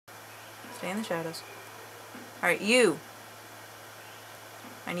Stay in the shadows. Alright, you.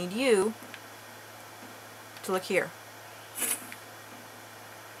 I need you to look here.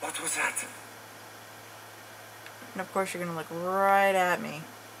 What was that? And of course you're gonna look right at me.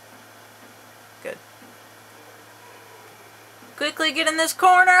 Good. Quickly get in this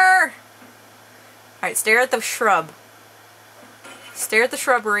corner! Alright, stare at the shrub. Stare at the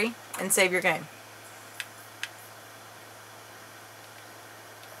shrubbery and save your game.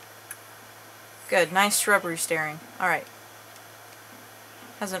 Good, nice shrubbery staring. Alright.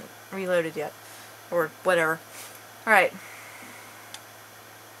 Hasn't reloaded yet. Or whatever. Alright.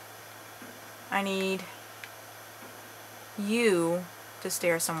 I need you to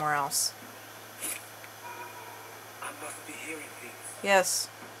stare somewhere else. I must be hearing things. Yes.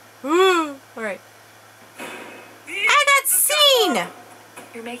 Woo! Alright. I got seen!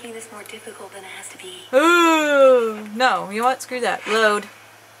 You're making this more difficult than it has to be. Ooh! No, you know what? Screw that. Load.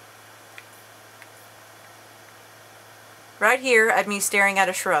 Right here at me staring at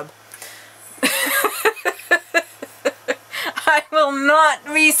a shrub. I will not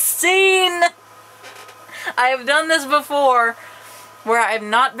be seen! I have done this before where I have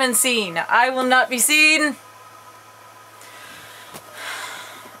not been seen. I will not be seen.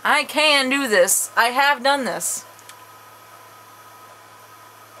 I can do this. I have done this.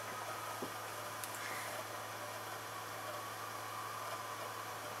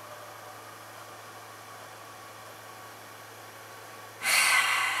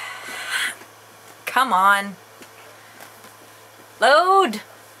 Come on. Load!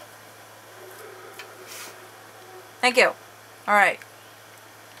 Thank you. Alright.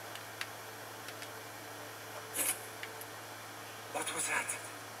 What was that?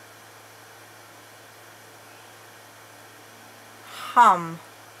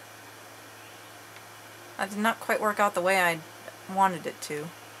 That did not quite work out the way I wanted it to.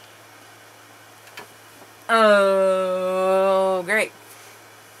 Oh, great.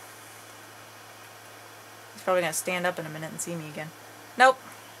 He's probably going to stand up in a minute and see me again. Nope.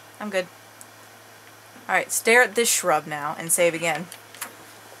 I'm good. Alright, stare at this shrub now and save again.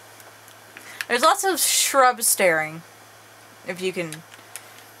 There's lots of shrub staring, if you can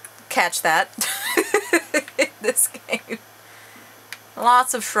catch that in this game.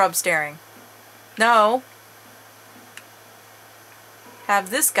 Lots of shrub staring. No. Have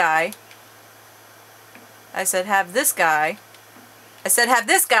this guy. I said have this guy. I said have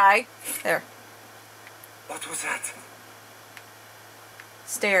this guy. There. What was that?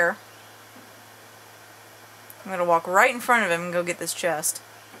 Stare. I'm gonna walk right in front of him and go get this chest.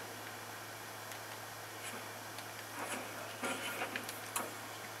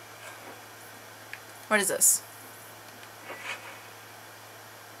 What is this?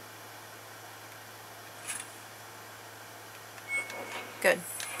 Good.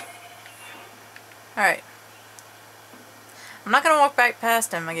 Alright. I'm not gonna walk back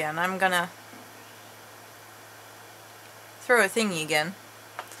past him again. I'm gonna throw a thingy again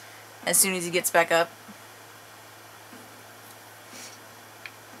as soon as he gets back up.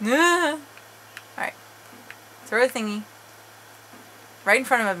 Alright. Throw a thingy right in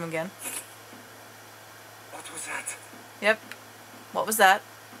front of him again. What was that? Yep. What was that?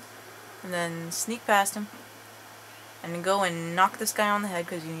 And then sneak past him. And then go and knock this guy on the head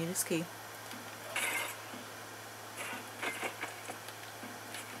because you need his key.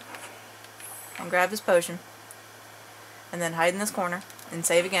 And grab his potion. And then hide in this corner. And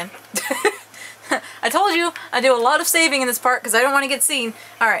save again. I told you I do a lot of saving in this part because I don't want to get seen.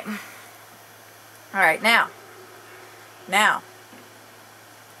 Alright. Alright, now. Now.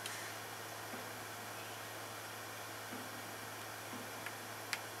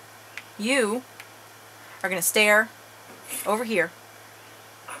 You are going to stare over here.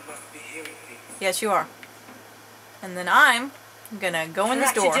 I must be hearing things. Yes, you are. And then I'm going to go in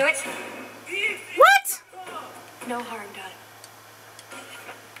this door. To do it? What? No harm done.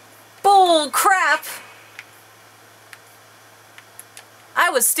 Bull crap!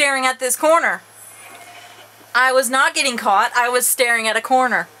 I was staring at this corner. I was not getting caught. I was staring at a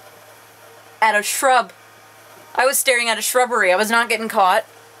corner. At a shrub. I was staring at a shrubbery. I was not getting caught.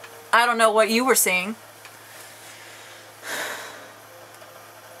 I don't know what you were seeing.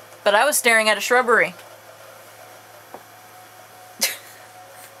 But I was staring at a shrubbery.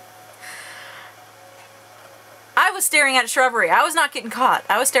 I was staring at a shrubbery. I was not getting caught.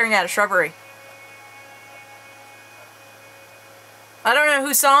 I was staring at a shrubbery. I don't know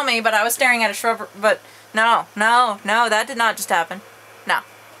who saw me, but I was staring at a shrubbery. But no, that did not just happen. No.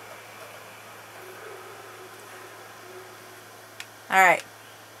 Alright.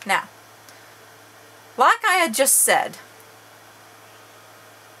 Now. Like I had just said,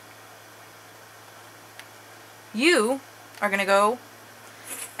 You are going to go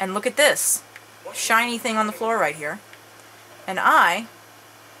and look at this shiny thing on the floor right here. And I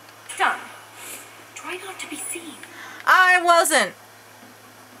Done. Try not to be seen. wasn't.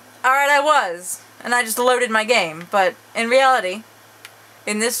 Alright, I was. And I just loaded my game. But in reality,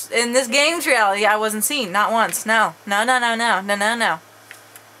 in this game's reality, I wasn't seen. Not once. No. No, no, no, no. No, no, no.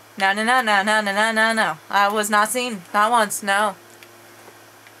 No, no, no, no, no, no, no, no, no. I was not seen. Not once. No.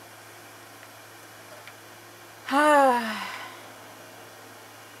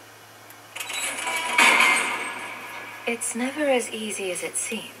 It's never as easy as it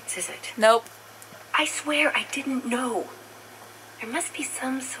seems, is it? Nope. I swear I didn't know. There must be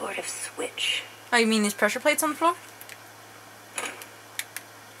some sort of switch. Oh, you mean these pressure plates on the floor?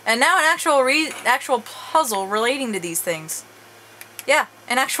 And now an actual puzzle relating to these things. Yeah,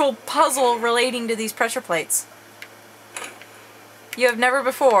 an actual puzzle relating to these pressure plates. You have never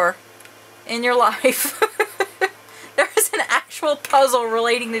before in your life there is an actual puzzle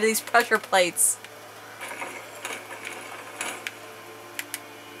relating to these pressure plates.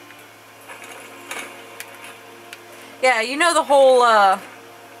 Yeah, you know the whole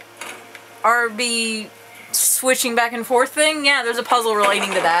RB switching back and forth thing? Yeah, there's a puzzle relating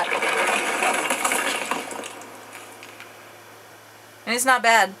to that. And it's not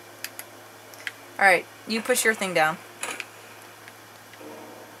bad. Alright, you push your thing down.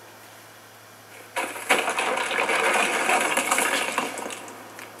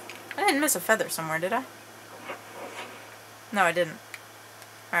 I didn't miss a feather somewhere, did I? No, I didn't.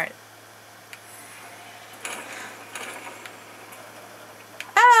 Alright.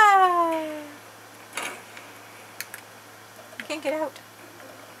 Ah! I can't get out.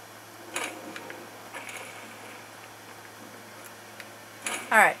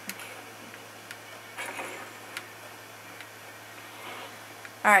 Alright.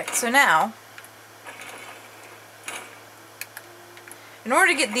 Alright, so now, in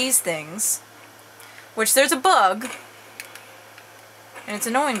order to get these things, which there's a bug, and it's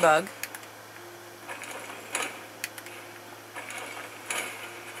an annoying bug.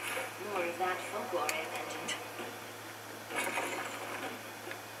 More of that folklore I mentioned.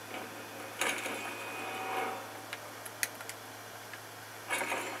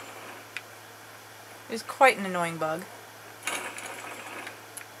 It's quite an annoying bug.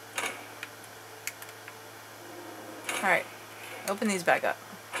 Alright, open these back up.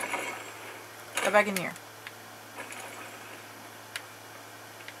 Go back in here.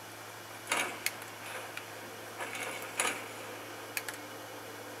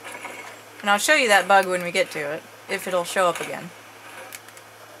 And I'll show you that bug when we get to it, if it'll show up again.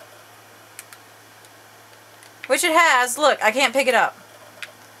 Which it has. Look, I can't pick it up.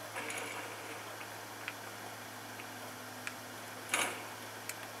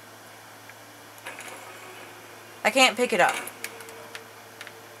 I can't pick it up.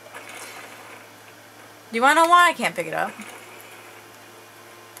 Do you want to know why I can't pick it up?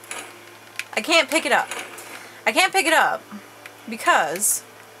 I can't pick it up. I can't pick it up because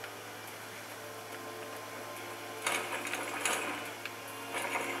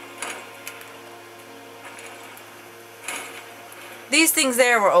these things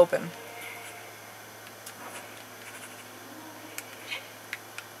there were open.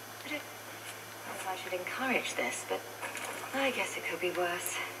 I should encourage this, but I guess it could be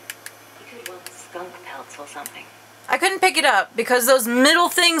worse. You could want skunk pelts or something. I couldn't pick it up because those middle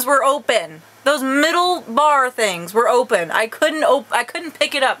things were open. Those middle bar things were open. I couldn't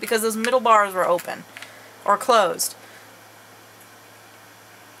pick it up because those middle bars were open or closed.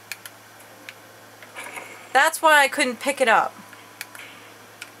 That's why I couldn't pick it up.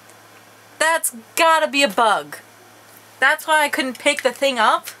 That's gotta be a bug. That's why I couldn't pick the thing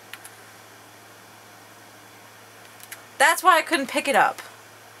up. That's why I couldn't pick it up.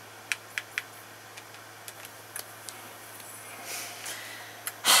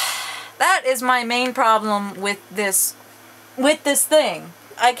 That is my main problem with this thing.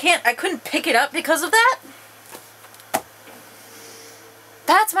 I couldn't pick it up because of that.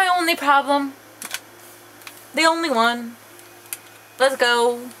 That's my only problem. The only one. Let's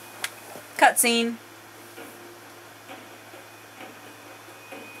go. Cutscene.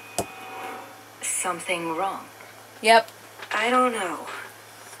 Something wrong? Yep. I don't know.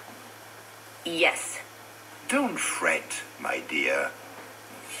 Yes. Don't fret, my dear.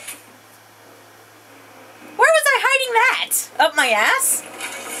 Where was I hiding that? Up my ass?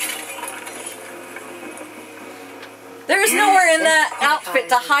 There's nowhere in that outfit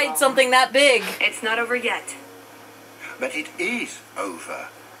to hide something that big. It's not over yet. But it is over.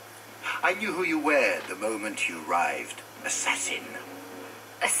 I knew who you were the moment you arrived. Assassin.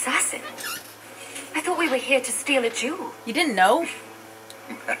 Assassin? I thought thought we were here to steal a jewel. You didn't know?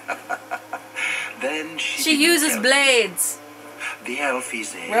 Then she She didn't uses tell blades. me. The elf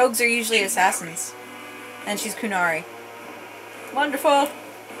is a... Rogues are usually assassins. And she's Kunari. Wonderful.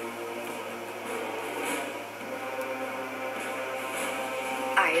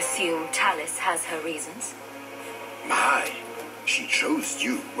 I assume Tallis has her reasons. My, she chose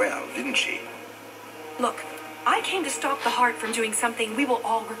you well, didn't she? Look, I came to stop the heart from doing something we will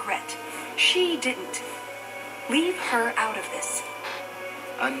all regret. She didn't. Leave her out of this.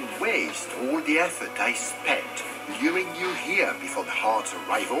 And waste all the effort I spent luring you here before the heart's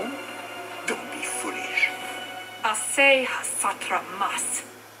arrival? Don't be foolish. Asay Satra Mas.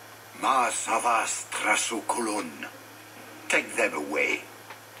 Ma savas trasokolon. Take them away.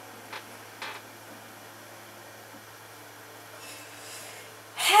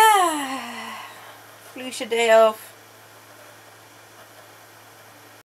 Felicia Day Elf.